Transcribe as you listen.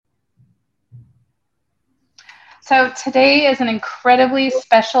So today is an incredibly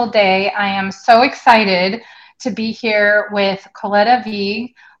special day. I am so excited to be here with Coletta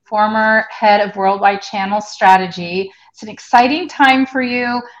Vigue, former head of Worldwide Channel Strategy. It's an exciting time for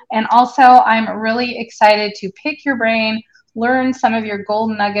you. And also, I'm really excited to pick your brain, learn some of your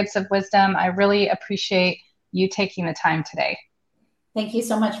golden nuggets of wisdom. I really appreciate you taking the time today. Thank you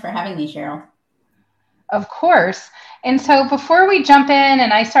so much for having me, Cheryl. Of course. And so before we jump in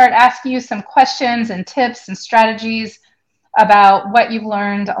and I start asking you some questions and tips and strategies about what you've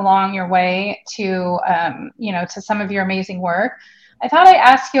learned along your way to, to some of your amazing work, I thought I'd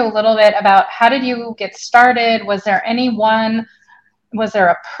ask you a little bit about how did you get started? Was there anyone? Was there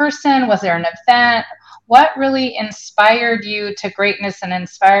a person? Was there an event? What really inspired you to greatness and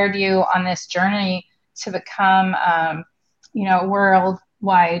inspired you on this journey to become,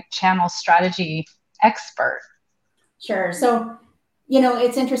 worldwide channel strategy expert? Sure. So,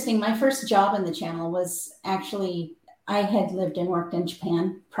 it's interesting. My first job in the channel was actually, I had lived and worked in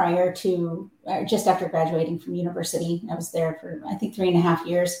Japan prior to, just after graduating from university. I was there for, I think, 3.5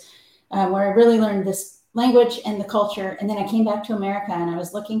 years, where I really learned this language and the culture. And then I came back to America and I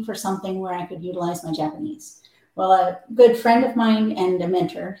was looking for something where I could utilize my Japanese. Well, a good friend of mine and a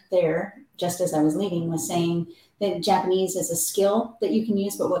mentor there, just as I was leaving, was saying that Japanese is a skill that you can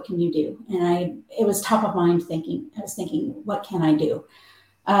use, but what can you do? And it was top of mind thinking. I was thinking, what can I do?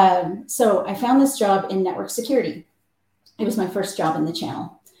 So I found this job in network security. It was my first job in the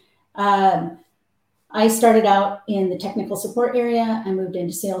channel. I started out in the technical support area. I moved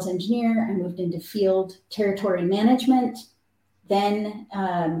into sales engineer. I moved into field territory management. Then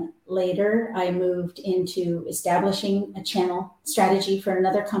later, I moved into establishing a channel strategy for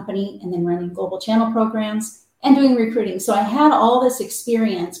another company and then running global channel programs and doing recruiting. So I had all this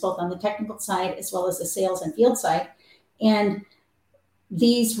experience, both on the technical side as well as the sales and field side. And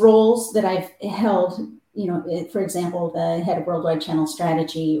these roles that I've held, for example, the head of worldwide channel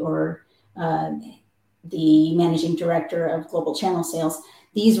strategy or the managing director of global channel sales,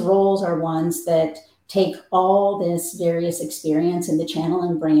 these roles are ones that take all this various experience in the channel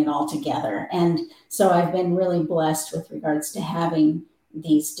and bring it all together. And so I've been really blessed with regards to having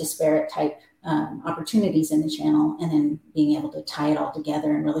these disparate type opportunities in the channel and then being able to tie it all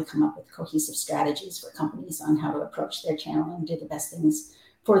together and really come up with cohesive strategies for companies on how to approach their channel and do the best things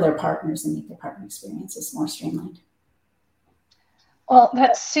for their partners and make their partner experiences more streamlined. Well,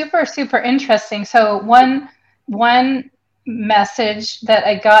 that's super, super interesting. So one message that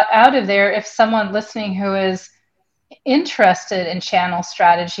I got out of there, if someone listening who is interested in channel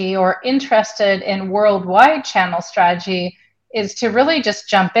strategy or interested in worldwide channel strategy, is to really just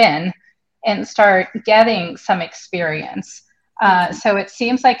jump in and start getting some experience. So it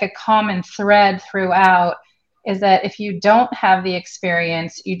seems like a common thread throughout is that if you don't have the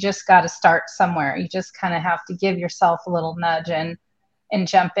experience, you just got to start somewhere. You just kind of have to give yourself a little nudge and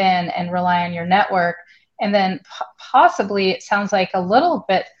jump in and rely on your network. And then possibly it sounds like a little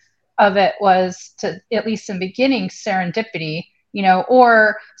bit of it was, to at least in the beginning, serendipity,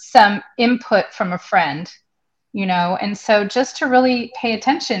 or some input from a friend, and so just to really pay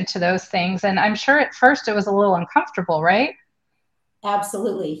attention to those things. And I'm sure at first it was a little uncomfortable, right?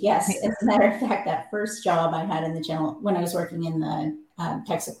 Absolutely. Yes. As a matter of fact, that first job I had in the channel when I was working in the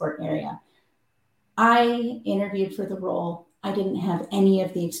tech support area, I interviewed for the role. I didn't have any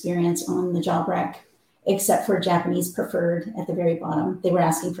of the experience on the job rec except for Japanese preferred at the very bottom. They were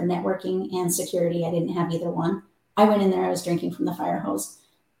asking for networking and security. I didn't have either one. I went in there, I was drinking from the fire hose.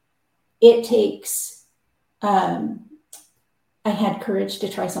 It takes, I had courage to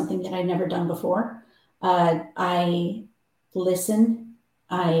try something that I'd never done before. I listened.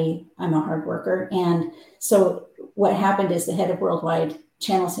 I'm a hard worker. And so what happened is the head of worldwide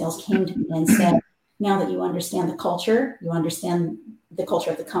channel sales came to me and said, now that you understand the culture, you understand the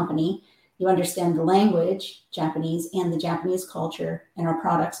culture of the company, you understand the language, Japanese, and the Japanese culture and our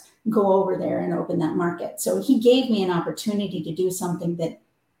products, go over there and open that market. So he gave me an opportunity to do something that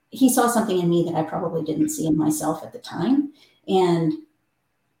he saw something in me that I probably didn't see in myself at the time. And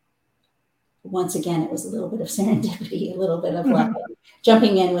once again, it was a little bit of serendipity, a little bit of luck,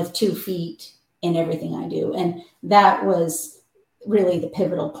 jumping in with 2 feet in everything I do. And that was really the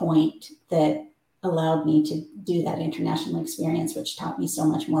pivotal point that allowed me to do that international experience, which taught me so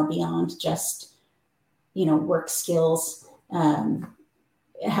much more beyond just, work skills.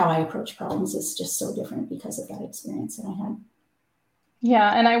 How I approach problems is just so different because of that experience that I had.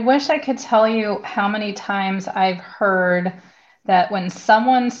 Yeah. And I wish I could tell you how many times I've heard that when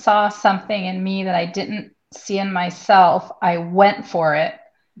someone saw something in me that I didn't see in myself, I went for it.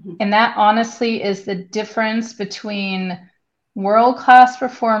 Mm-hmm. And that honestly is the difference between world-class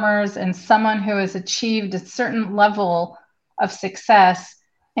performers and someone who has achieved a certain level of success.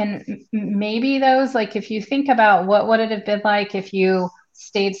 And maybe those, like, if you think about what would it have been like if you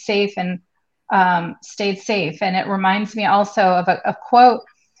stayed safe and stayed safe. And it reminds me also of a quote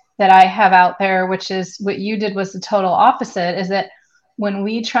that I have out there, which is what you did was the total opposite, is that when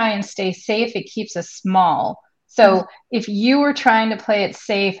we try and stay safe, it keeps us small. So if you were trying to play it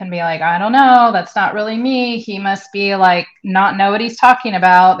safe and be like, I don't know, that's not really me. He must be like, not know what he's talking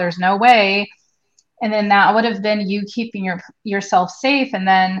about. There's no way. And then that would have been you keeping yourself safe. And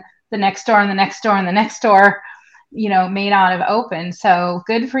then the next door and the next door and the next door, may not have opened. So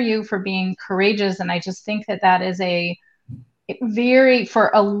good for you for being courageous. And I just think that is a very,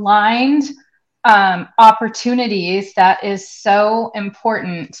 for aligned opportunities, that is so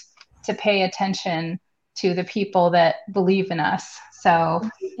important to pay attention to the people that believe in us. So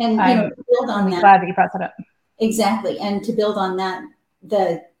and I'm build on really that. glad that you brought that up. Exactly. And to build on that,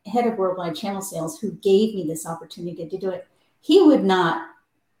 the head of worldwide channel sales who gave me this opportunity to do it, he would not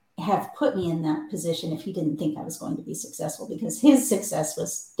have put me in that position if he didn't think I was going to be successful, because his success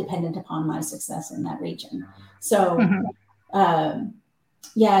was dependent upon my success in that region. So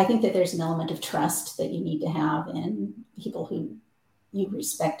I think that there's an element of trust that you need to have in people who you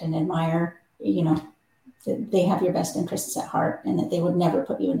respect and admire, that they have your best interests at heart and that they would never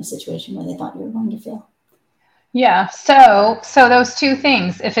put you in a situation where they thought you were going to fail. Yeah. So those two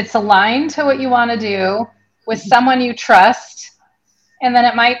things, if it's aligned to what you want to do with someone you trust, and then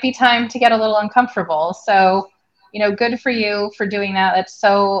it might be time to get a little uncomfortable. So, good for you for doing that. That's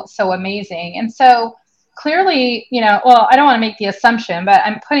so, so amazing. And so clearly, well, I don't want to make the assumption, but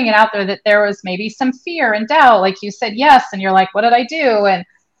I'm putting it out there that there was maybe some fear and doubt. Like you said, yes. And you're like, what did I do? And,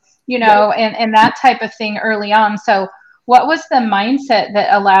 and that type of thing early on. So what was the mindset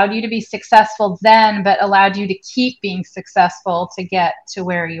that allowed you to be successful then, but allowed you to keep being successful to get to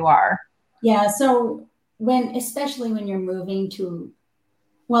where you are? Yeah. So especially when you're moving to,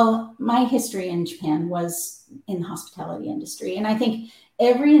 my history in Japan was in the hospitality industry. And I think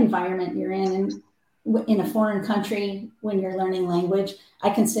every environment you're in a foreign country, when you're learning language, I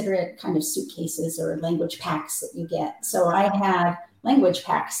consider it kind of suitcases or language packs that you get. So I had language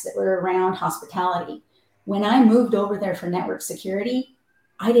packs that were around hospitality. When I moved over there for network security,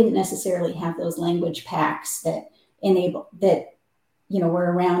 I didn't necessarily have those language packs that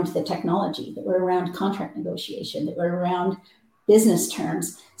were around the technology, that were around contract negotiation, that were around business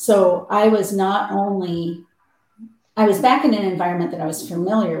terms. So I was back in an environment that I was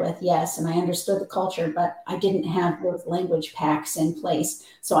familiar with, yes, and I understood the culture, but I didn't have those language packs in place.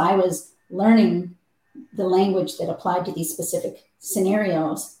 So I was learning the language that applied to these specific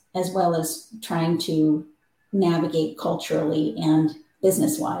scenarios, as well as trying to navigate culturally and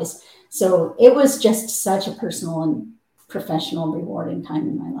business-wise. So it was just such a personal and professional, rewarding time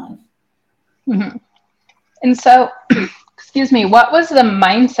in my life. Mm-hmm. And so, excuse me, what was the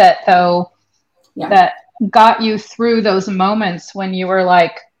mindset, though, that got you through those moments when you were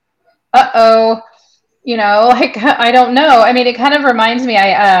like, I don't know. I mean, it kind of reminds me,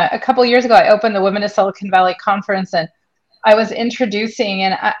 a couple of years ago, I opened the Women of Silicon Valley conference, and I was introducing,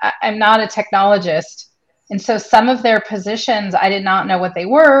 and I'm not a technologist. And so some of their positions, I did not know what they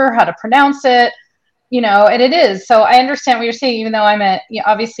were, how to pronounce it, and it is. So I understand what you're saying, even though I'm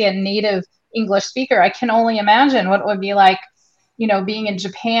obviously a native English speaker, I can only imagine what it would be like, being in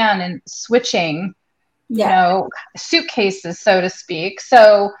Japan and switching, suitcases, so to speak.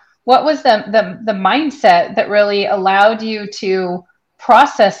 So what was the mindset that really allowed you to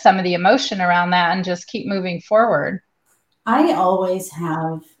process some of the emotion around that and just keep moving forward? I always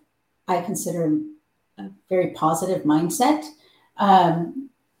have, I consider, a very positive mindset.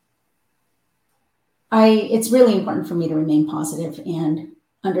 It's really important for me to remain positive and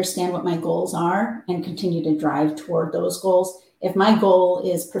understand what my goals are and continue to drive toward those goals. If my goal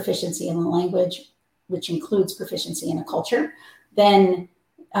is proficiency in a language, which includes proficiency in a culture, then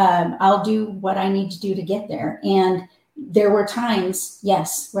I'll do what I need to do to get there. And there were times,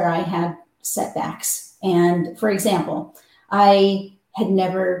 yes, where I had setbacks. And for example, I had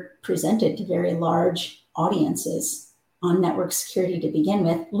never presented to very large audiences on network security to begin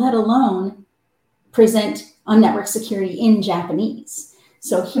with, let alone present on network security in Japanese.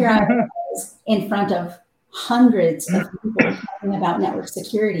 So here I was in front of hundreds of people talking about network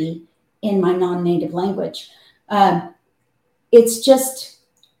security in my non-native language.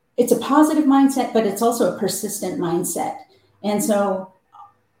 It's a positive mindset, but it's also a persistent mindset. And so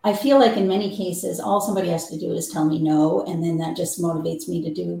I feel like in many cases, all somebody has to do is tell me no, and then that just motivates me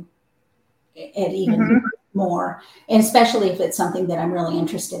to do it even more, and especially if it's something that I'm really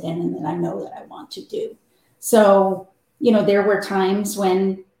interested in and that I know that I want to do. So there were times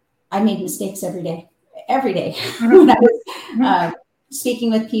when I made mistakes every day, Mm-hmm. when I was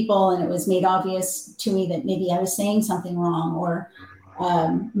speaking with people, and it was made obvious to me that maybe I was saying something wrong, or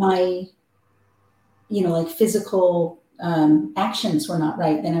my, like physical actions were not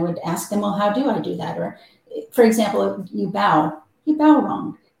right. Then I would ask them, well, how do I do that? Or, for example, you bow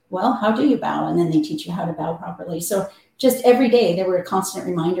wrong. Well, how do you bow? And then they teach you how to bow properly. So just every day there were constant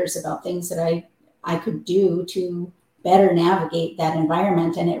reminders about things that I could do to better navigate that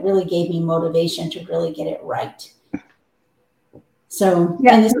environment. And it really gave me motivation to really get it right. So,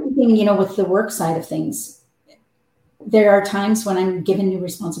 yeah. And the same thing, with the work side of things, there are times when I'm given new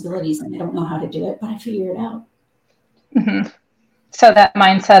responsibilities and I don't know how to do it, but I figure it out. Mm-hmm. So that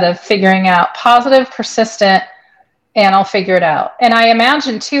mindset of figuring out, positive, persistent, and I'll figure it out. And I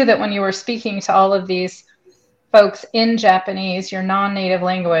imagine too that when you were speaking to all of these folks in Japanese, your non-native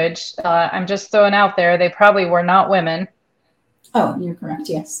language, I'm just throwing out there, they probably were not women. Oh, you're correct.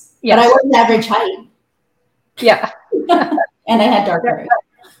 Yes. But I was average height. Yeah. And I had dark hair.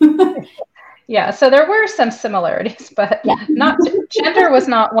 Yeah. So there were some similarities, but not gender was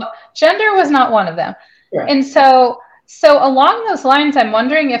not one of them. Right. And so along those lines, I'm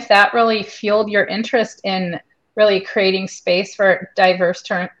wondering if that really fueled your interest in really creating space for diverse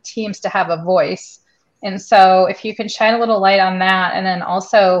teams to have a voice. And so if you can shine a little light on that, and then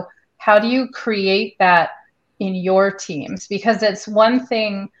also how do you create that in your teams? Because it's one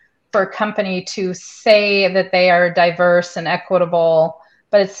thing for a company to say that they are diverse and equitable,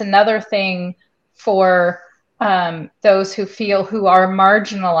 but it's another thing for those who are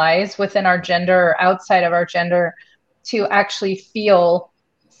marginalized within our gender or outside of our gender to actually feel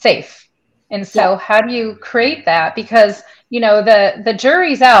safe. And so how do you create that? Because, the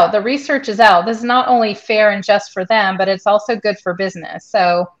jury's out, the research is out. This is not only fair and just for them, but it's also good for business.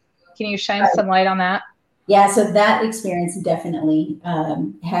 So can you shine some light on that? Yeah, so that experience definitely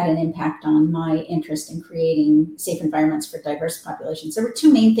had an impact on my interest in creating safe environments for diverse populations. There were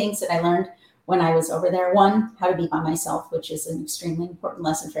two main things that I learned when I was over there. One, how to be by myself, which is an extremely important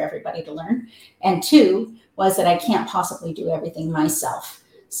lesson for everybody to learn. And two was that I can't possibly do everything myself.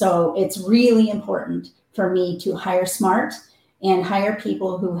 So it's really important for me to hire smart and hire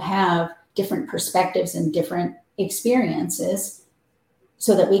people who have different perspectives and different experiences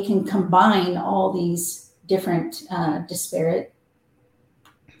so that we can combine all these different disparate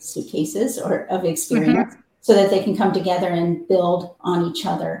suitcases of experience so that they can come together and build on each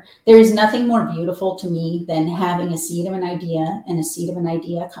other. There is nothing more beautiful to me than having a seed of an idea and a seed of an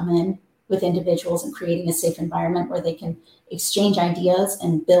idea come in with individuals and creating a safe environment where they can exchange ideas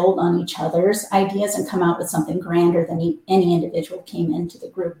and build on each other's ideas and come out with something grander than any individual came into the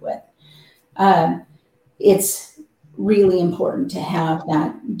group with. It's really important to have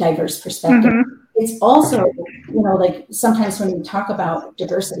that diverse perspective. It's also, like sometimes when we talk about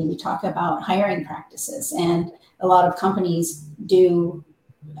diversity, we talk about hiring practices, and a lot of companies do,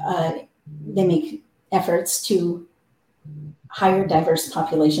 they make efforts to hire diverse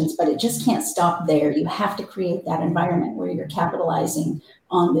populations, but it just can't stop there. You have to create that environment where you're capitalizing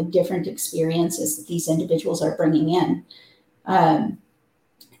on the different experiences that these individuals are bringing in.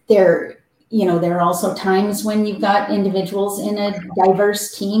 There are also times when you've got individuals in a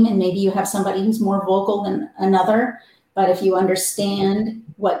diverse team and maybe you have somebody who's more vocal than another, but if you understand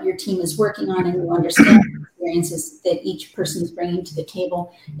what your team is working on and you understand the experiences that each person is bringing to the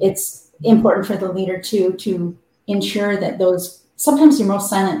table, it's important for the leader to ensure that sometimes your most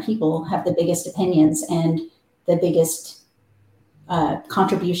silent people have the biggest opinions and the biggest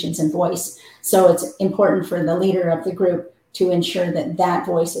contributions and voice. So it's important for the leader of the group to ensure that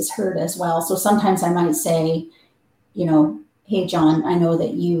voice is heard as well. So sometimes I might say, hey, John, I know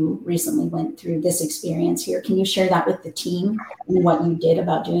that you recently went through this experience here. Can you share that with the team and what you did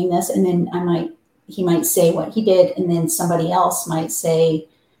about doing this? And then he might say what he did. And then somebody else might say,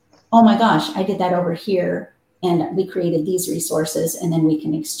 oh my gosh, I did that over here. And we created these resources, and then we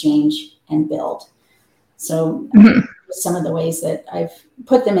can exchange and build. So some of the ways that I've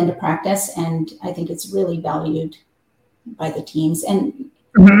put them into practice, and I think it's really valued by the teams. And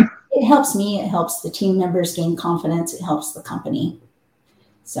it helps me, it helps the team members gain confidence, it helps the company.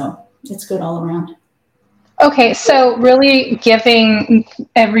 So it's good all around. Okay, so really giving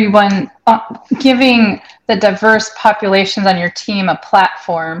everyone, giving the diverse populations on your team a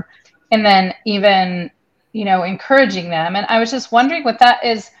platform, and then even encouraging them. And I was just wondering what that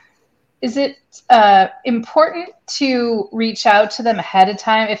is. Is it important to reach out to them ahead of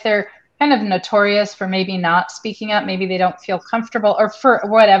time if they're kind of notorious for maybe not speaking up, maybe they don't feel comfortable, or for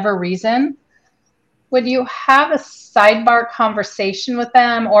whatever reason? Would you have a sidebar conversation with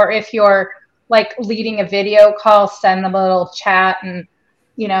them? Or if you're like leading a video call, send them a little chat and,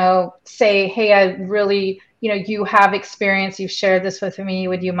 say, hey, I really, you have experience, you've shared this with me,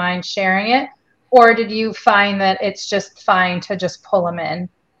 would you mind sharing it? Or did you find that it's just fine to just pull them in?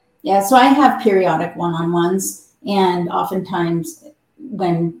 Yeah, so I have periodic one-on-ones, and oftentimes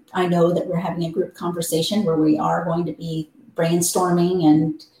when I know that we're having a group conversation where we are going to be brainstorming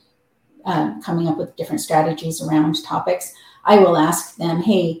and coming up with different strategies around topics, I will ask them,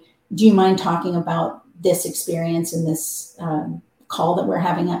 hey, do you mind talking about this experience in this call that we're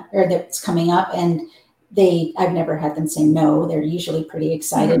having or that's coming up? And I've never had them say no. They're usually pretty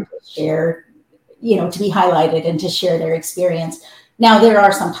excited to share, to be highlighted and to share their experience. Now, there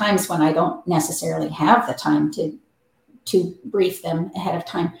are some times when I don't necessarily have the time to brief them ahead of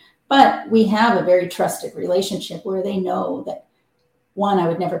time, but we have a very trusted relationship where they know that, one, I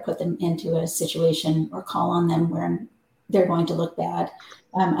would never put them into a situation or call on them where they're going to look bad.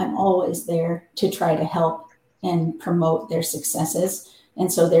 I'm always there to try to help and promote their successes.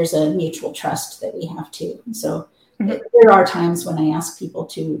 And so there's a mutual trust that we have too. So there are times when I ask people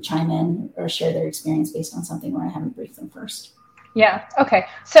to chime in or share their experience based on something where I haven't briefed them first. Yeah. Okay.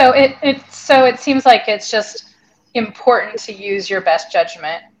 So it seems like it's just important to use your best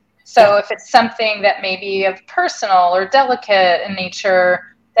judgment. So if it's something that may be of personal or delicate in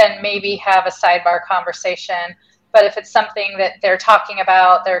nature, then maybe have a sidebar conversation. But if it's something that they're talking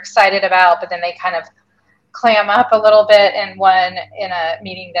about, they're excited about, but then they kind of clam up a little bit in a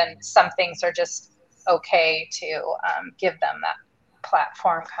meeting, then some things are just okay to give them that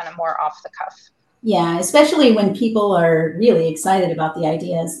platform kind of more off the cuff. Yeah, especially when people are really excited about the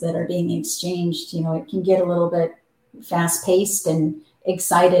ideas that are being exchanged. It can get a little bit fast paced and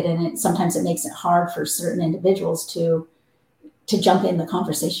excited, and sometimes it makes it hard for certain individuals to jump in the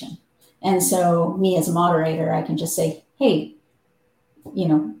conversation. And so me as a moderator, I can just say, hey,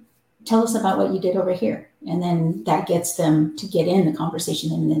 tell us about what you did over here. And then that gets them to get in the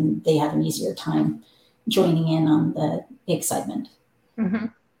conversation, and then they have an easier time joining in on the excitement. Mm-hmm.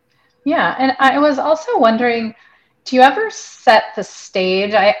 Yeah. And I was also wondering, do you ever set the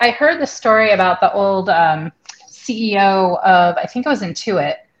stage? I heard the story about the old CEO of, I think it was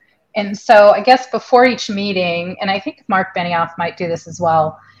Intuit. And so I guess before each meeting, and I think Mark Benioff might do this as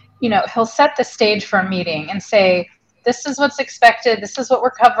well, he'll set the stage for a meeting and say, this is what's expected. This is what we're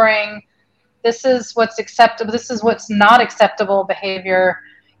covering. This is what's acceptable. This is what's not acceptable behavior,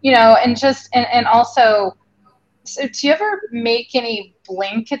 and also, so do you ever make any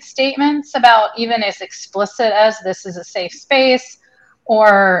blanket statements about even as explicit as this is a safe space,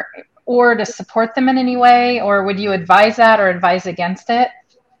 or to support them in any way, or would you advise that or advise against it?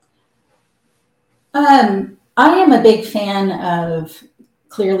 I am a big fan of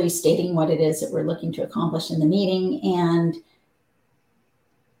clearly stating what it is that we're looking to accomplish in the meeting. And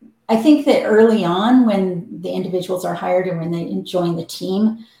I think that early on, when the individuals are hired and when they join the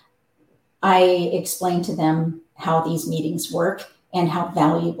team, I explain to them how these meetings work and how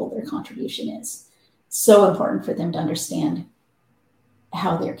valuable their contribution is. So important for them to understand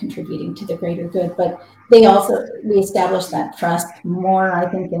how they're contributing to the greater good. But we establish that trust more, I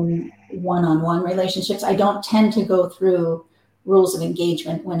think, in one-on-one relationships. I don't tend to go through rules of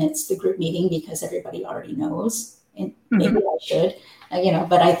engagement when it's the group meeting because everybody already knows, and maybe I should,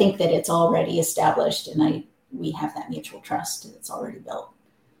 but I think that it's already established, and we have that mutual trust that's already built.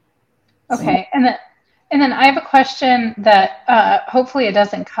 Okay. So. And then I have a question that hopefully it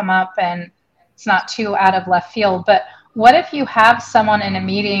doesn't come up and it's not too out of left field, but what if you have someone in a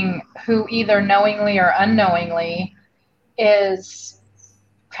meeting who either knowingly or unknowingly is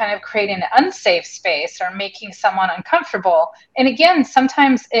kind of creating an unsafe space or making someone uncomfortable? And again,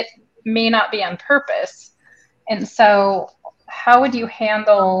 sometimes it may not be on purpose. And so how would you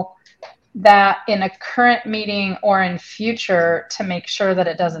handle that in a current meeting or in future to make sure that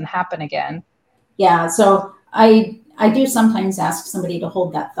it doesn't happen again? Yeah, so I do sometimes ask somebody to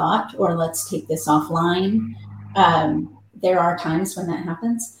hold that thought, or let's take this offline. There are times when that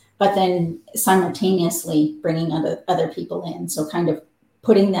happens, but then simultaneously bringing other people in. So kind of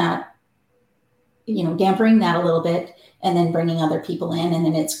putting that, dampering that a little bit, and then bringing other people in. And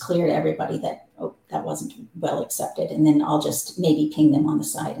then it's clear to everybody that, that wasn't well accepted. And then I'll just maybe ping them on the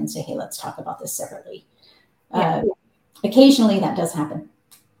side and say, hey, let's talk about this separately. Yeah. Occasionally that does happen.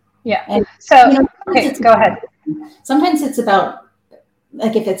 Yeah. And so, okay, go ahead. Sometimes it's about,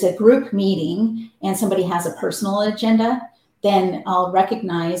 like, if it's a group meeting and somebody has a personal agenda, then I'll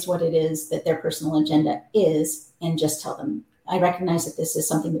recognize what it is that their personal agenda is and just tell them, I recognize that this is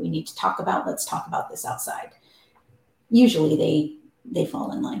something that we need to talk about. Let's talk about this outside. Usually they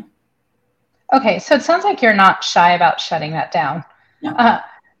fall in line. Okay. So it sounds like you're not shy about shutting that down. No.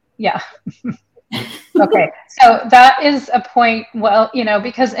 Yeah. Okay. So that is a point. Well,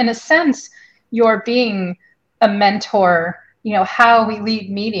 because in a sense, you're being a mentor, how we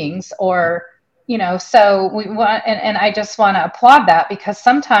lead meetings or, so we want, and I just want to applaud that because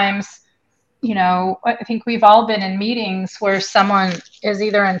sometimes, I think we've all been in meetings where someone is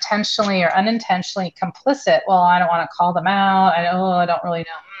either intentionally or unintentionally complicit. Well, I don't want to call them out. I don't really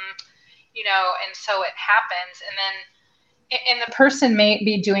know, and so it happens. And the person may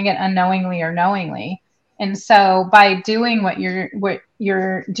be doing it unknowingly or knowingly. And so by doing what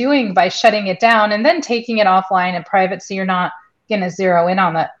you're doing by shutting it down and then taking it offline in private, so you're not going to zero in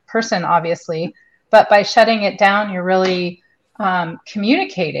on that person, obviously, but by shutting it down, you're really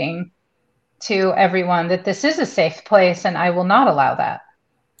communicating to everyone that this is a safe place and I will not allow that.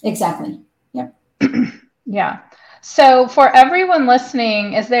 Exactly. Yep. Yeah. So for everyone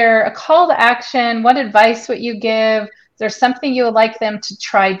listening, is there a call to action? What advice would you give? Is there something you would like them to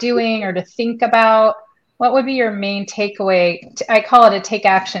try doing or to think about? What would be your main takeaway? I call it a take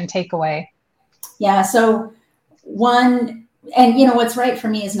action takeaway. Yeah. So one, and what's right for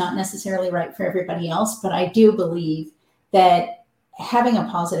me is not necessarily right for everybody else, but I do believe that having a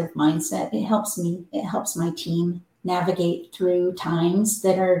positive mindset, it helps me, it helps my team navigate through times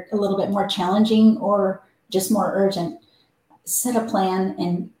that are a little bit more challenging or just more urgent. Set a plan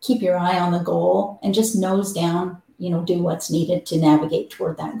and keep your eye on the goal and just nose down, do what's needed to navigate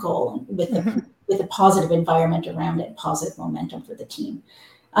toward that goal with a positive environment around it, positive momentum for the team.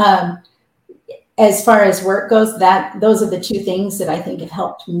 As far as work goes, those are the two things that I think have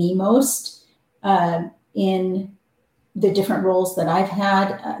helped me most in the different roles that I've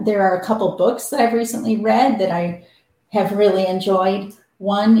had. There are a couple books that I've recently read that I have really enjoyed.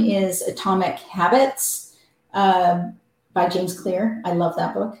 One is Atomic Habits by James Clear. I love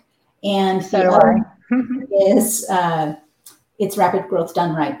that book. And the other is It's Rapid Growth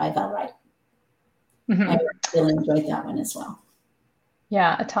Done Right by Val Wright. I really enjoyed that one as well.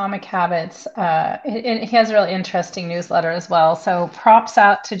 Yeah, Atomic Habits. He has a really interesting newsletter as well. So props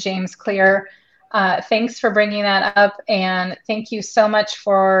out to James Clear. Thanks for bringing that up. And thank you so much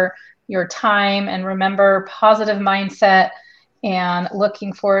for your time. And remember, positive mindset and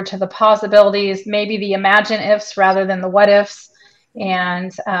looking forward to the possibilities, maybe the imagine ifs rather than the what ifs.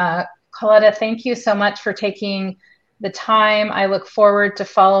 And Coletta, thank you so much for taking the time. I look forward to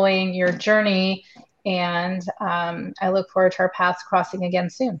following your journey. And I look forward to our paths crossing again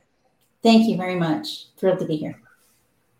soon. Thank you very much. Thrilled to be here.